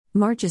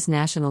March is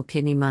National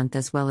Kidney Month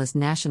as well as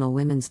National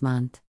Women's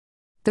Month.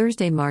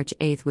 Thursday, March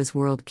 8th was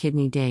World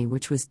Kidney Day,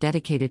 which was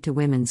dedicated to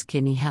women's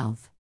kidney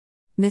health.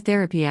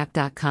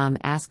 MyTherapyApp.com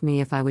asked me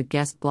if I would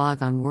guest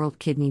blog on World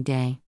Kidney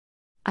Day.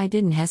 I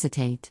didn't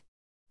hesitate.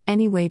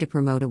 Any way to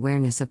promote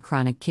awareness of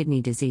chronic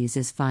kidney disease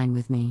is fine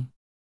with me.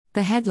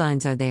 The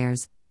headlines are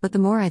theirs, but the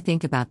more I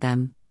think about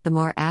them, the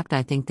more apt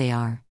I think they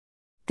are.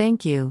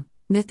 Thank you,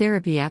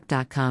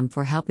 MyTherapyApp.com,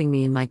 for helping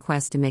me in my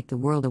quest to make the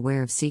world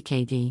aware of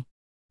CKD.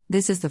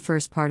 This is the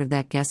first part of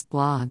that guest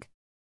blog.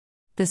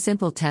 The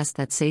simple test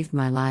that saved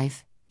my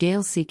life,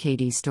 Gail's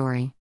CKD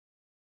story.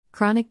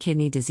 Chronic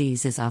kidney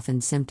disease is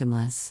often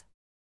symptomless.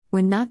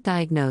 When not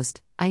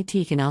diagnosed,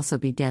 it can also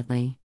be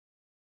deadly.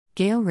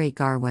 Gail Ray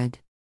Garwood.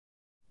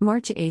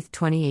 March 8,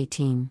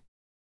 2018.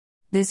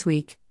 This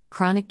week,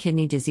 chronic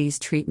kidney disease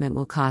treatment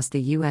will cost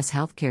the U.S.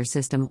 healthcare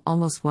system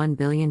almost $1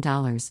 billion,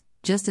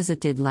 just as it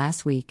did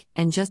last week,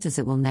 and just as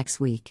it will next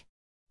week.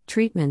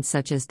 Treatments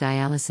such as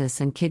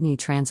dialysis and kidney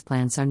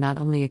transplants are not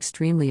only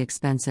extremely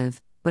expensive,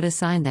 but a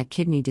sign that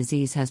kidney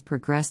disease has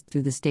progressed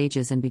through the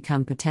stages and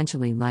become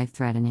potentially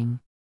life-threatening.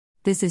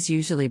 This is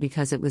usually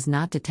because it was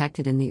not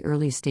detected in the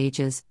early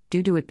stages,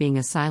 due to it being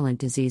a silent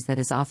disease that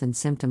is often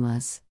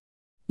symptomless.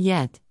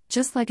 Yet,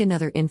 just like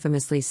another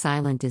infamously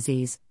silent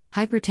disease,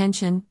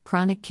 hypertension,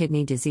 chronic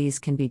kidney disease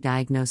can be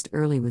diagnosed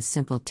early with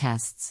simple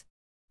tests.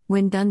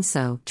 When done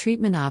so,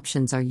 treatment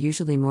options are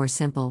usually more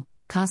simple,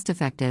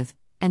 cost-effective,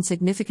 and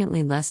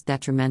significantly less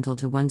detrimental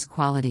to one's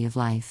quality of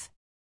life.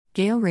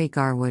 Gail Ray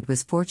Garwood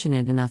was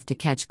fortunate enough to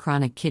catch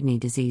chronic kidney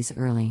disease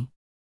early.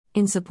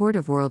 In support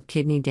of World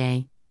Kidney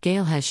Day,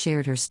 Gail has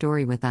shared her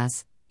story with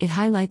us. It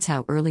highlights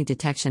how early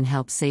detection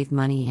helps save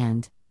money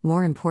and,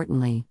 more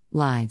importantly,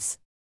 lives.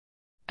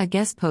 A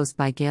guest post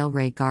by Gail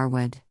Ray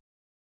Garwood.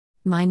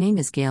 My name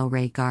is Gail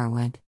Ray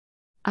Garwood.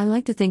 I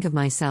like to think of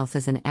myself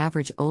as an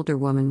average older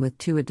woman with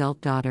 2 adult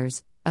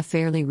daughters, a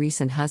fairly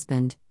recent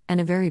husband,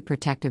 and a very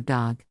protective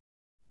dog.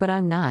 But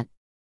I'm not.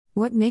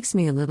 What makes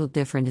me a little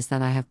different is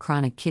that I have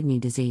chronic kidney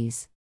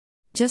disease.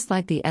 Just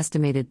like the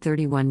estimated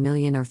 31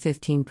 million or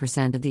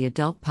 15% of the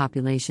adult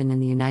population in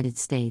the United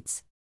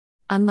States.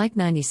 Unlike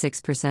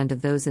 96%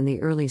 of those in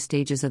the early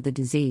stages of the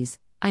disease,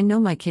 I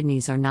know my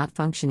kidneys are not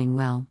functioning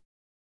well.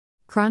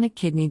 Chronic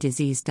kidney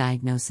disease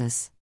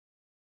diagnosis.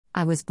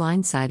 I was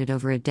blindsided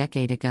over a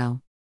decade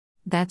ago.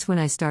 That's when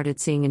I started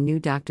seeing a new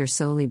doctor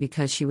solely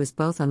because she was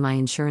both on my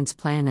insurance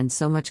plan and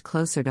so much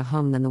closer to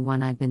home than the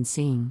one I'd been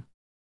seeing.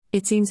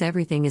 It seems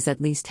everything is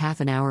at least half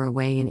an hour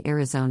away in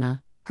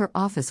Arizona. Her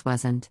office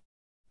wasn't.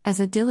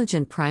 As a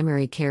diligent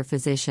primary care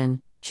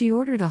physician, she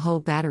ordered a whole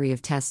battery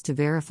of tests to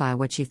verify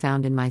what she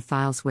found in my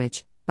files,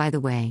 which, by the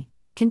way,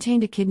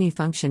 contained a kidney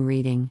function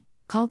reading,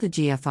 called the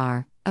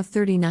GFR, of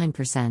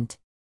 39%.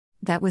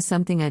 That was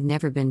something I'd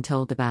never been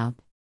told about.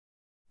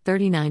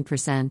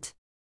 39%.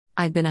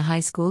 I'd been a high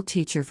school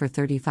teacher for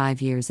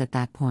 35 years at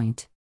that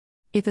point.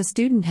 If a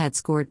student had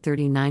scored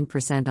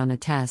 39% on a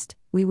test,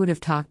 we would have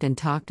talked and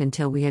talked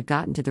until we had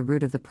gotten to the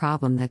root of the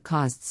problem that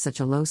caused such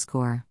a low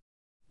score.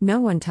 No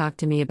one talked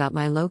to me about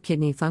my low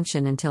kidney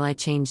function until I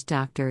changed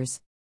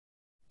doctors.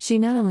 She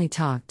not only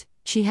talked,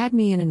 she had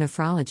me in a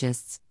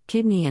nephrologist's,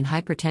 kidney and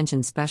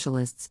hypertension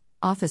specialist's,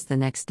 office the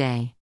next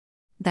day.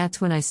 That's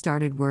when I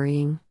started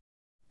worrying.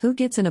 Who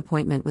gets an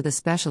appointment with a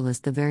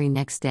specialist the very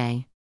next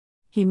day?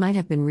 He might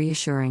have been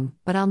reassuring,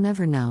 but I'll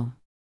never know.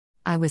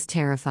 I was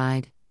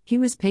terrified. He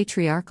was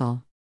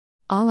patriarchal.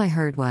 All I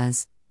heard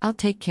was, "I'll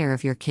take care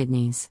of your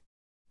kidneys.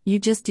 You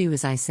just do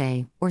as I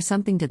say," or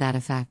something to that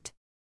effect.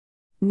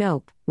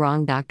 Nope,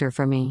 wrong doctor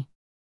for me.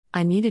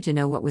 I needed to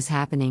know what was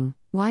happening,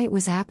 why it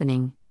was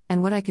happening,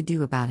 and what I could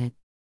do about it.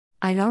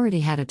 I'd already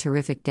had a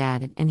terrific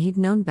dad, and he'd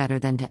known better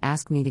than to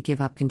ask me to give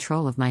up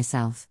control of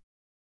myself.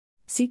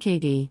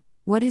 CKD,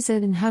 what is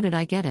it and how did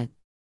I get it?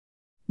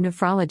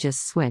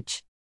 Nephrologist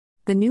switch.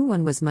 The new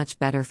one was much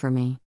better for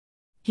me.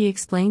 He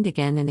explained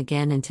again and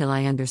again until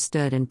I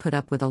understood and put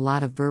up with a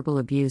lot of verbal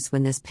abuse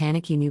when this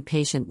panicky new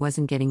patient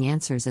wasn't getting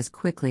answers as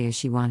quickly as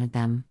she wanted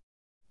them.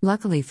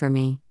 Luckily for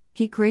me,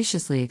 he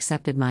graciously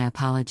accepted my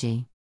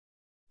apology.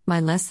 My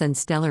less than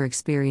stellar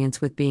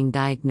experience with being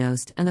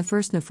diagnosed and the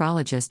first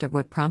nephrologist are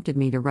what prompted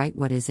me to write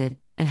What Is It,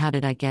 and How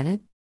Did I Get It?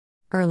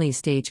 Early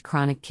stage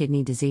chronic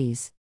kidney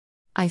disease.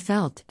 I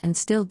felt, and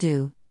still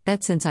do,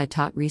 that since I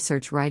taught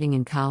research writing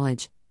in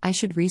college, I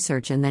should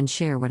research and then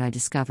share what I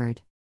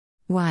discovered.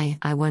 Why,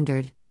 I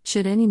wondered,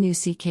 should any new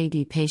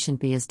CKD patient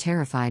be as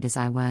terrified as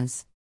I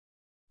was?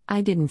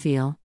 I didn't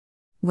feel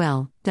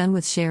done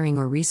with sharing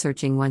or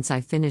researching once I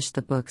finished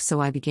the book,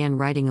 so I began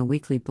writing a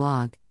weekly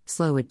blog,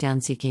 Slow It Down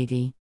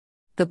CKD.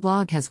 The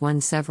blog has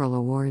won several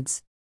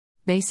awards.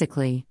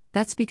 Basically,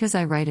 that's because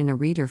I write in a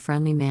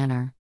reader-friendly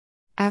manner.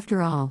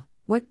 After all,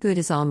 what good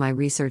is all my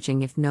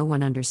researching if no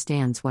one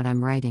understands what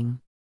I'm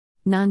writing?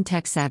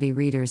 Non-tech-savvy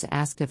readers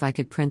asked if I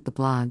could print the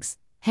blogs,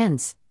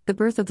 hence, the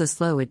birth of the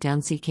Slow It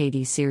Down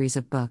CKD series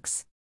of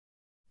books.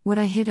 What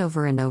I hit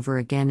over and over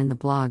again in the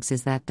blogs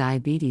is that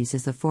diabetes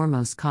is the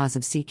foremost cause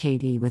of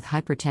CKD, with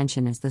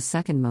hypertension as the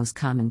second most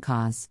common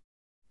cause.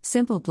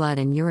 Simple blood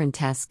and urine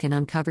tests can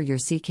uncover your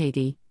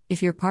CKD,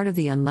 if you're part of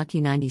the unlucky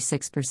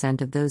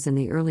 96% of those in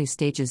the early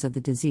stages of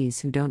the disease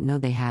who don't know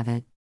they have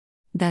it.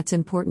 That's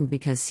important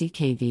because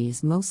CKD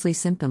is mostly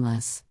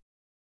symptomless.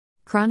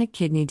 Chronic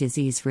kidney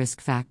disease risk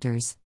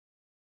factors.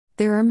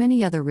 There are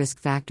many other risk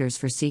factors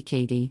for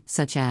CKD,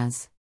 such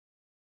as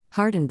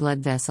heart and blood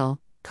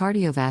vessel,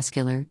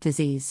 cardiovascular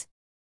disease,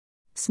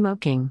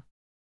 smoking,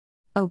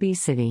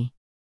 obesity,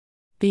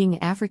 being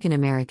African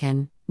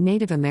American,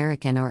 Native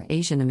American, or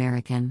Asian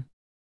American,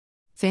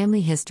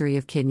 family history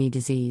of kidney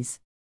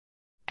disease,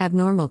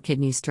 abnormal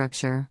kidney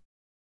structure,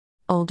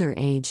 older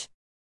age,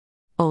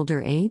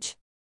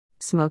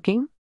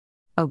 smoking,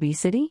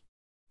 obesity,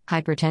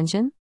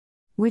 hypertension.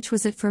 Which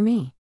was it for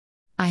me?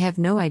 I have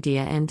no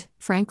idea, and,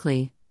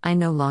 frankly, I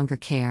no longer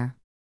care.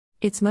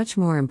 It's much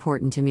more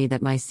important to me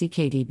that my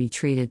CKD be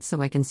treated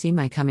so I can see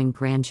my coming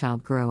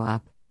grandchild grow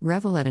up,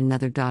 revel at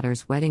another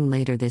daughter's wedding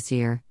later this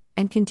year,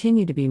 and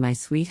continue to be my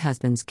sweet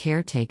husband's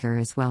caretaker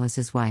as well as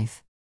his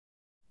wife.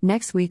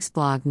 Next week's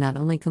blog not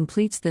only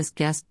completes this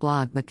guest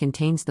blog but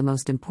contains the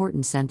most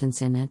important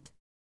sentence in it.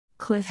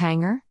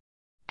 Cliffhanger?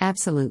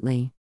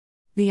 Absolutely.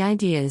 The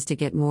idea is to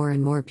get more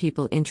and more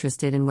people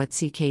interested in what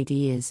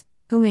CKD is,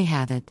 who may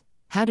have it,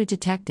 how to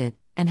detect it,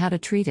 and how to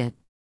treat it.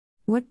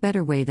 What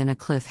better way than a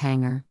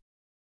cliffhanger?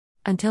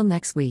 Until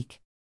next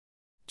week.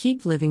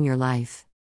 Keep living your life.